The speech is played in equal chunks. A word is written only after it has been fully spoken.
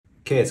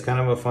Okay, it's kind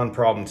of a fun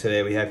problem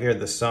today. We have here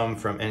the sum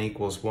from n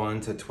equals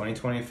 1 to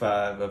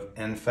 2025 of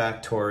n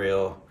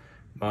factorial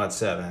mod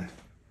 7.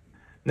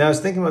 Now I was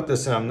thinking about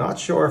this and I'm not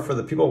sure for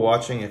the people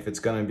watching if it's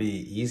going to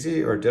be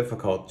easy or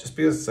difficult. Just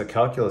because it's a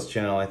calculus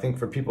channel, I think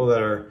for people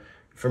that are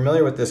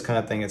familiar with this kind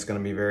of thing, it's going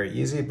to be very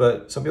easy,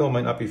 but some people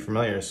might not be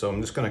familiar, so I'm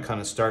just going to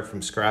kind of start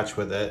from scratch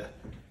with it.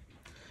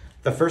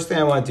 The first thing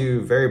I want to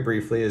do very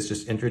briefly is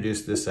just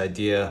introduce this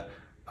idea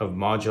of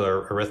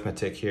modular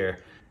arithmetic here.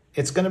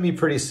 It's going to be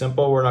pretty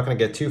simple. We're not going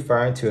to get too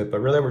far into it, but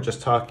really we're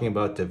just talking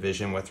about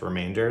division with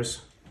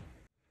remainders.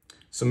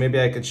 So maybe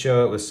I could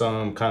show it with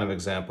some kind of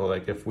example.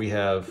 Like if we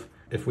have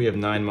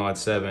 9 mod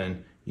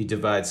 7, you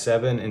divide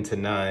 7 into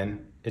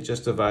 9, it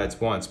just divides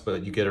once,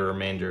 but you get a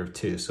remainder of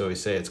 2. So we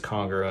say it's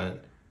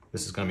congruent.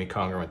 This is going to be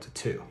congruent to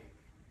 2.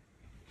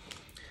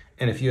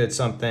 And if you had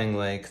something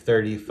like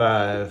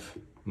 35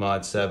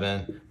 mod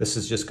 7, this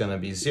is just going to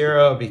be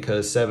 0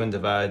 because 7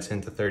 divides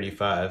into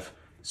 35.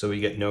 So we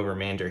get no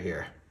remainder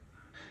here.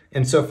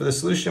 And so for the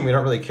solution, we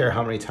don't really care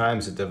how many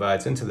times it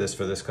divides into this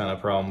for this kind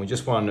of problem. We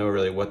just want to know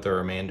really what the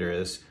remainder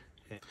is.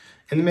 And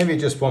then maybe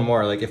just one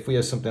more, like if we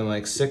have something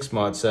like 6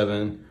 mod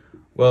 7,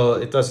 well,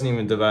 it doesn't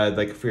even divide,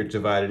 like if we were to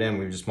divide it in,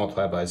 we just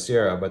multiply by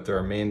 0, but the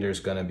remainder is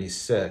going to be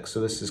 6.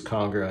 So this is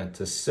congruent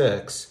to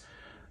 6.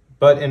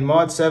 But in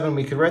mod 7,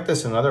 we could write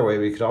this another way.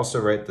 We could also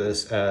write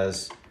this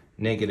as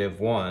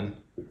 -1.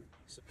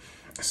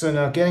 So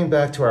now getting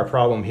back to our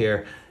problem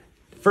here,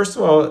 first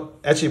of all,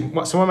 actually,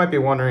 someone might be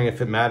wondering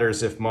if it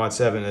matters if mod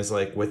 7 is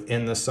like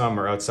within the sum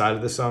or outside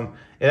of the sum.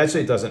 It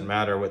actually doesn't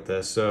matter with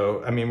this.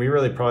 So, I mean, we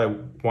really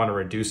probably want to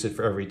reduce it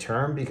for every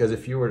term, because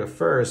if you were to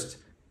first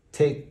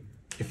take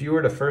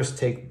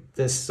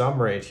this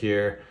sum right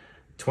here,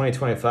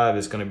 2025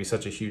 is going to be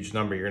such a huge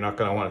number. You're not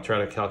going to want to try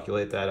to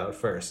calculate that out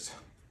first.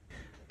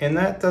 And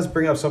that does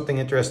bring up something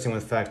interesting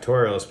with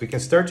factorials. We can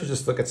start to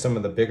just look at some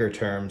of the bigger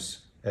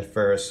terms at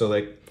first. So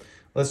like,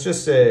 let's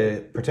just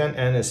say, pretend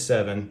n is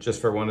 7,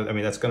 just for one of, I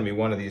mean, that's going to be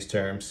one of these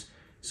terms.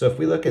 So if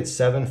we look at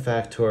 7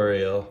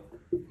 factorial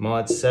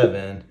mod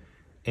 7,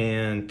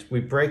 and we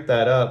break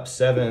that up,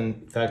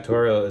 7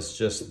 factorial is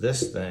just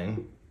this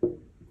thing.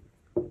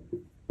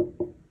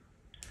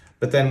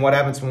 But then what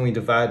happens when we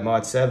divide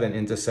mod 7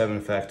 into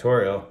 7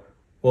 factorial?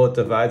 Well, it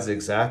divides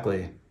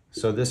exactly.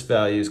 So this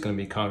value is going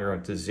to be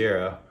congruent to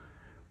 0.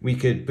 We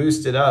could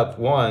boost it up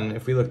 1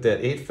 if we looked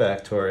at 8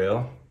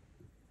 factorial.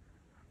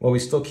 Well, we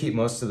still keep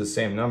most of the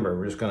same number.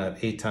 We're just going to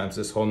have 8 times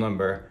this whole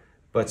number,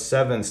 but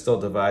 7 still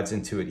divides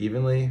into it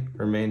evenly,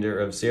 remainder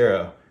of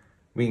 0.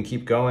 We can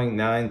keep going,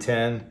 9,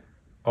 10,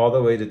 all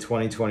the way to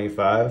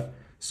 2025.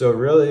 So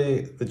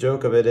really, the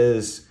joke of it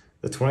is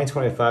the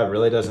 2025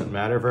 really doesn't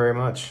matter very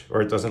much,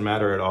 or it doesn't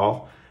matter at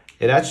all.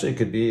 It actually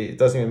could be, it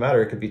doesn't even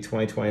matter, it could be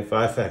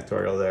 2025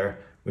 factorial there,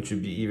 which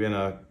would be even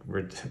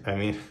I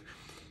mean,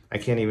 I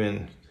can't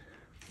even,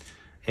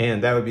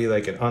 and that would be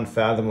like an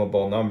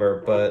unfathomable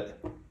number, but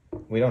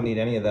we don't need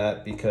any of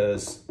that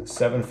because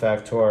 7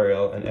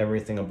 factorial and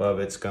everything above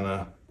it's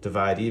gonna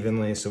divide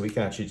evenly, so we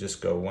can actually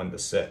just go 1 to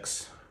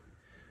 6.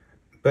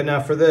 But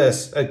now for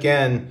this,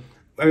 again,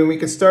 I mean, we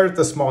could start at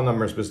the small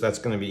numbers because that's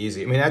gonna be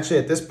easy. I mean, actually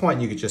at this point,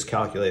 you could just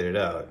calculate it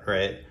out,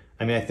 right?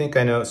 I mean, I think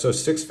I know, so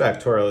 6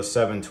 factorial is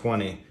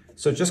 720.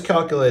 So just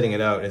calculating it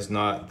out is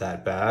not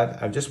that bad.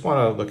 I just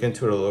wanna look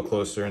into it a little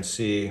closer and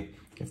see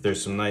if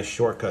there's some nice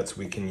shortcuts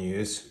we can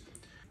use.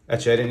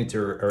 Actually, I didn't need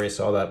to erase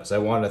all that because I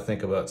wanted to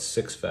think about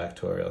 6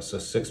 factorial. So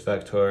 6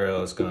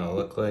 factorial is going to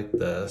look like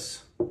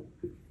this.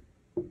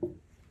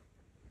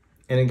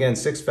 And again,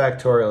 6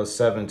 factorial is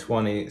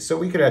 720. So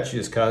we could actually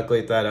just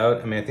calculate that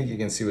out. I mean, I think you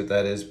can see what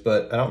that is,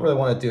 but I don't really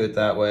want to do it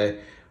that way.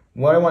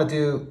 What I want to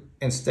do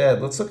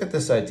instead, let's look at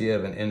this idea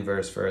of an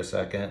inverse for a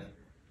second.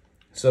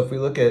 So if we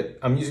look at,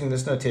 I'm using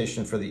this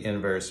notation for the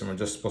inverse, and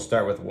we'll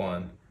start with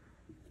 1.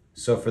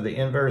 So for the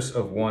inverse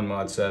of 1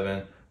 mod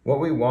 7, what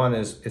we want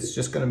is, it's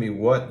just going to be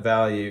what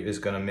value is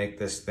going to make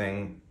this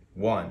thing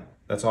 1.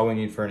 That's all we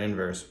need for an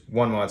inverse.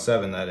 1 mod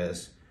 7, that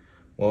is.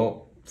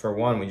 Well, for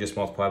 1, we just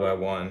multiply by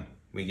 1.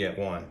 We get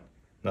 1.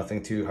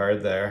 Nothing too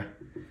hard there.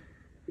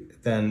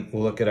 Then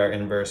we'll look at our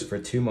inverse for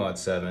 2 mod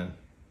 7.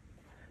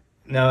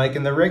 Now, like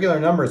in the regular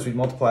numbers, we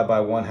multiply by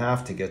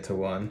 1/2 to get to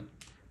 1.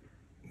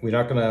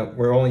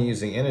 We're only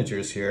using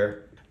integers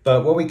here.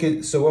 But what we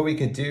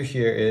could do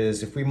here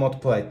is, if we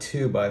multiply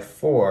 2 by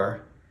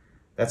 4,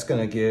 that's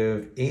going to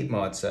give 8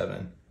 mod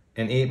 7.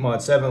 And 8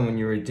 mod 7, when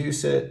you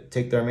reduce it,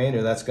 take the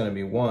remainder, that's going to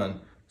be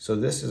 1. So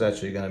this is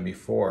actually going to be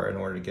 4 in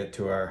order to get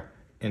to our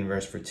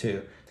inverse for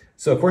 2.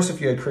 So of course,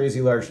 if you had crazy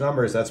large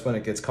numbers, that's when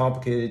it gets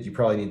complicated. You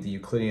probably need the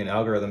Euclidean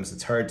algorithms.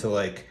 It's hard to,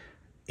 like,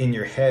 in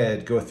your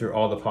head, go through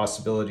all the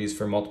possibilities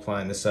for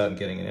multiplying this out and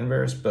getting an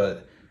inverse,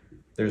 but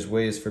there's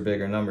ways for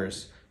bigger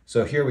numbers.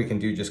 So here we can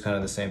do just kind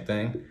of the same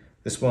thing.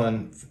 This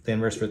one, the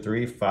inverse for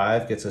 3,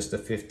 5, gets us to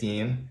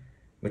 15.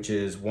 Which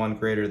is 1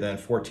 greater than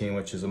 14,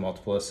 which is a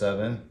multiple of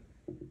 7.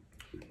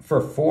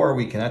 For 4,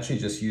 we can actually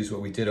just use what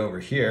we did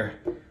over here,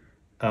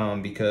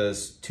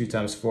 because 2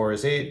 times 4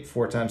 is 8,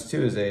 4 times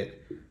 2 is 8.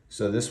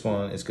 So this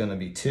one is going to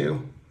be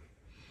 2.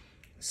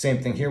 Same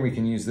thing here, we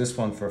can use this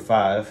one for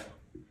 5.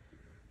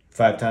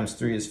 5 times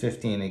 3 is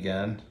 15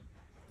 again.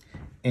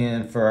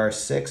 And for our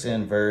 6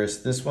 inverse,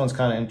 this one's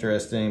kind of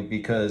interesting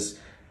because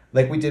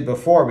like we did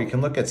before, we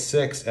can look at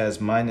 6 as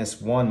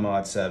minus 1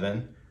 mod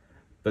 7.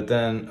 But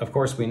then, of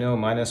course, we know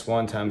minus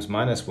 1 times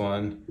minus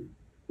 1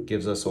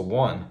 gives us a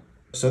 1.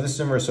 So this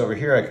inverse over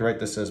here, I could write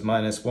this as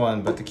minus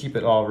 1, but to keep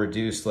it all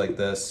reduced like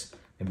this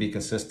and be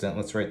consistent,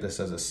 let's write this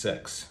as a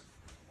 6.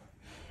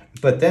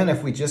 But then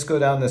if we just go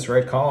down this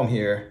right column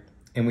here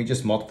and we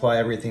just multiply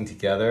everything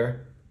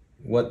together,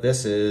 what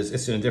this is,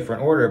 it's in a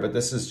different order, but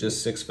this is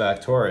just 6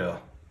 factorial.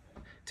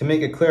 To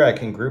make it clear, I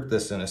can group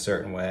this in a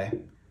certain way.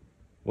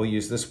 We'll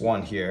use this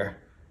 1 here.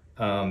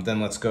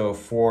 Then let's go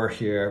 4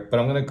 here, but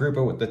I'm going to group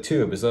it with the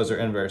 2 because those are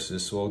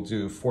inverses. So we'll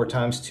do 4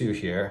 times 2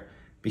 here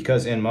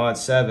because in mod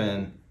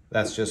 7,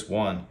 that's just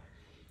 1.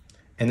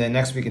 And then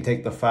next we can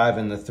take the 5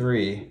 and the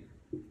 3,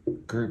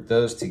 group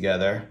those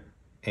together,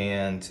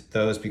 and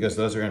those, because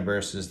those are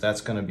inverses,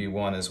 that's going to be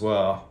 1 as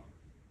well.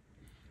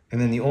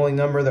 And then the only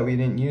number that we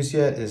didn't use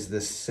yet is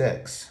this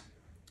 6.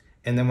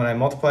 And then when I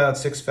multiply out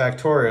 6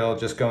 factorial,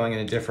 just going in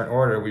a different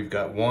order, we've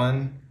got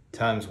 1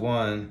 times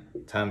 1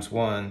 times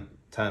 1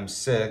 times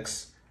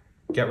 6.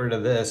 Get rid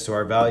of this, so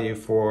our value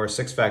for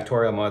 6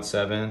 factorial mod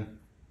 7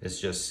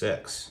 is just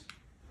 6.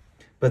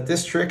 But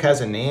this trick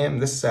has a name.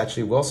 This is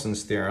actually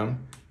Wilson's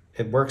theorem.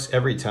 It works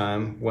every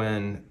time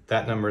when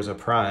that number is a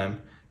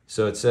prime.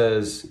 So it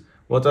says,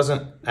 well, it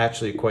doesn't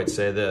actually quite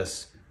say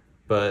this,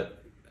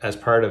 but as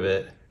part of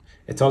it,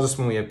 it tells us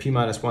when we have p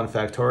minus 1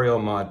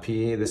 factorial mod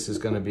p, this is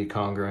going to be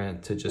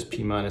congruent to just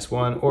p minus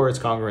 1, or it's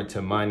congruent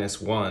to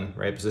minus 1,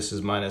 right? Because this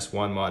is minus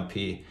 1 mod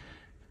p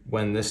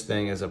when this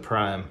thing is a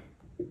prime.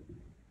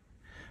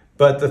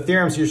 But the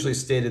theorem's usually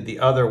stated the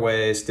other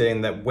way,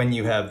 stating that when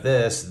you have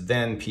this,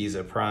 then p is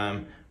a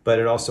prime. But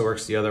it also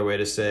works the other way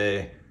to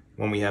say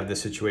when we have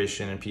this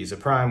situation and p is a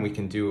prime, we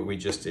can do what we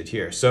just did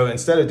here. So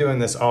instead of doing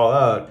this all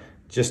out,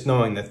 just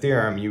knowing the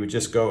theorem, you would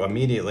just go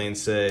immediately and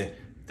say,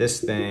 this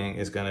thing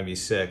is going to be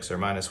 6 or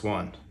minus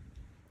 1.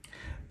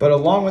 But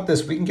along with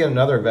this, we can get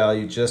another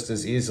value just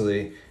as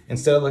easily.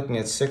 Instead of looking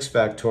at 6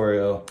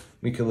 factorial,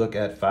 we could look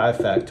at 5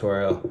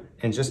 factorial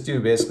and just do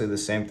basically the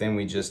same thing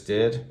we just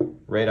did.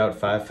 Write out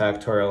 5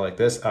 factorial like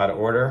this, out of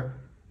order.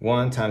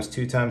 1 times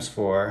 2 times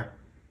 4,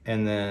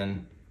 and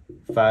then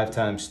 5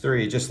 times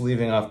 3, just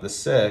leaving off the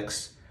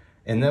 6.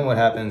 And then what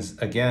happens,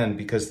 again,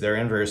 because they're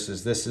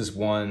inverses, this is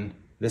 1,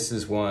 this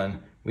is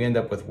 1. We end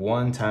up with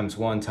 1 times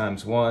 1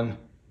 times 1.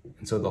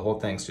 And so the whole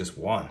thing's just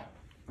 1.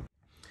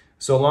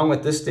 So along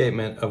with this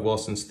statement of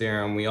Wilson's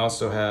theorem, we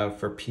also have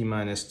for p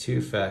minus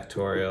 2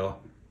 factorial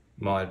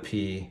mod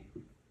p,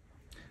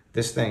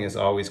 this thing is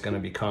always going to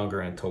be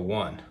congruent to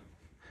 1.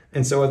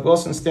 And so with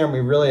Wilson's theorem,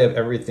 we really have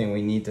everything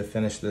we need to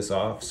finish this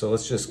off. So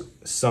let's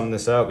just sum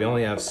this out. We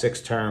only have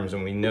 6 terms,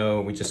 and we know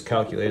we just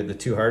calculated the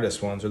 2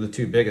 hardest ones, or the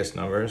 2 biggest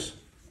numbers.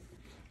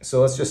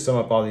 So let's just sum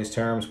up all these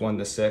terms, 1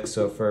 to 6.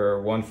 So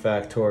for 1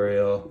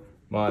 factorial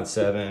mod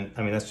 7,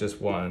 I mean, that's just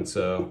 1.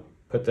 So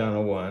put down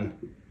a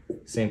 1.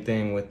 Same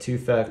thing with 2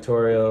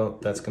 factorial.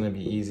 That's going to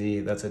be easy.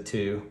 That's a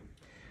 2.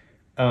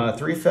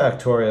 3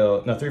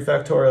 factorial. Now 3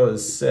 factorial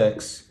is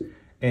 6.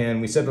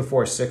 And we said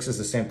before 6 is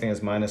the same thing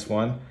as minus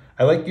 1.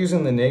 I like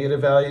using the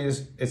negative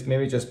values. It's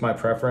maybe just my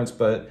preference,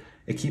 but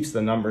it keeps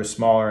the numbers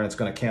smaller and it's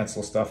going to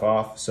cancel stuff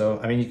off. So,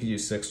 I mean, you could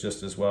use 6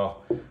 just as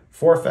well.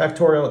 4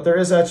 factorial, there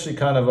is actually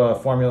kind of a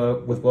formula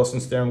with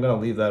Wilson's theorem. I'm going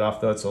to leave that off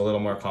though. It's a little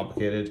more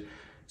complicated.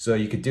 So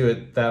you could do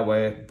it that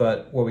way,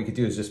 but what we could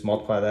do is just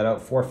multiply that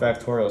out. 4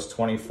 factorial is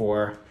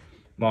 24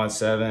 mod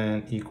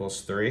 7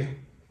 equals 3.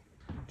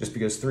 Just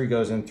because 3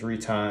 goes in 3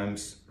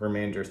 times,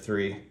 remainder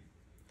 3.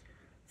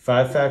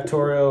 5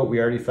 factorial, we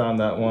already found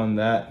that one.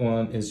 That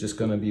one is just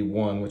going to be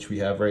 1, which we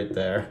have right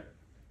there.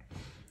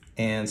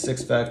 And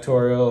 6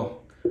 factorial,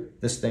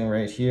 this thing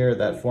right here,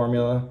 that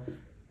formula,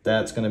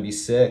 that's going to be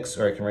 6,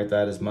 or I can write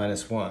that as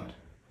minus 1.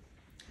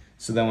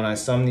 So then when I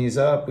sum these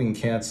up, we can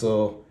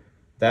cancel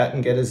that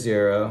and get a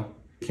 0,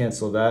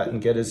 cancel that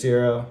and get a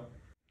 0,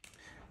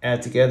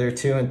 add together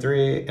 2 and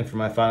 3, and for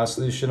my final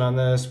solution on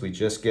this, we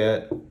just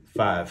get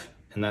 5,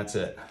 and that's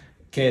it.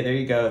 Okay, there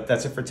you go.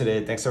 That's it for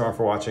today. Thanks everyone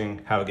for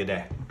watching. Have a good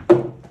day.